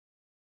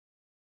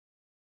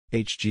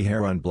HG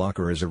Hair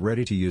Unblocker is a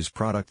ready-to-use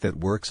product that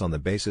works on the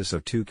basis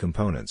of two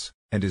components,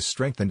 and is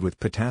strengthened with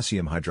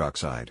potassium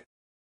hydroxide.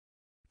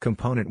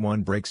 Component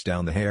 1 breaks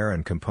down the hair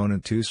and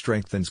Component 2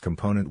 strengthens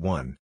Component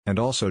 1, and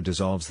also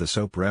dissolves the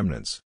soap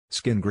remnants,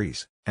 skin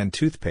grease, and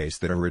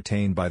toothpaste that are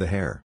retained by the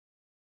hair.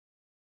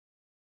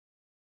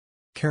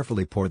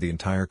 Carefully pour the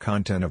entire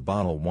content of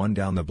bottle 1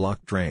 down the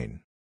block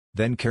drain.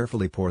 Then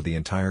carefully pour the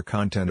entire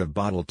content of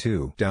bottle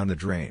 2 down the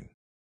drain.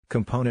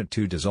 Component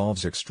 2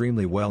 dissolves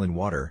extremely well in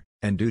water,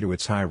 and due to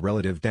its high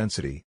relative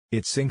density,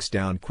 it sinks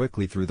down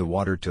quickly through the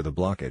water to the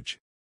blockage.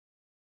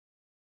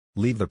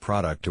 Leave the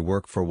product to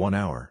work for 1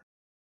 hour.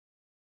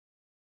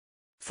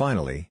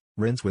 Finally,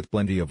 rinse with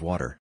plenty of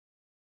water.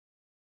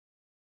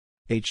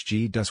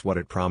 HG does what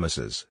it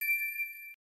promises.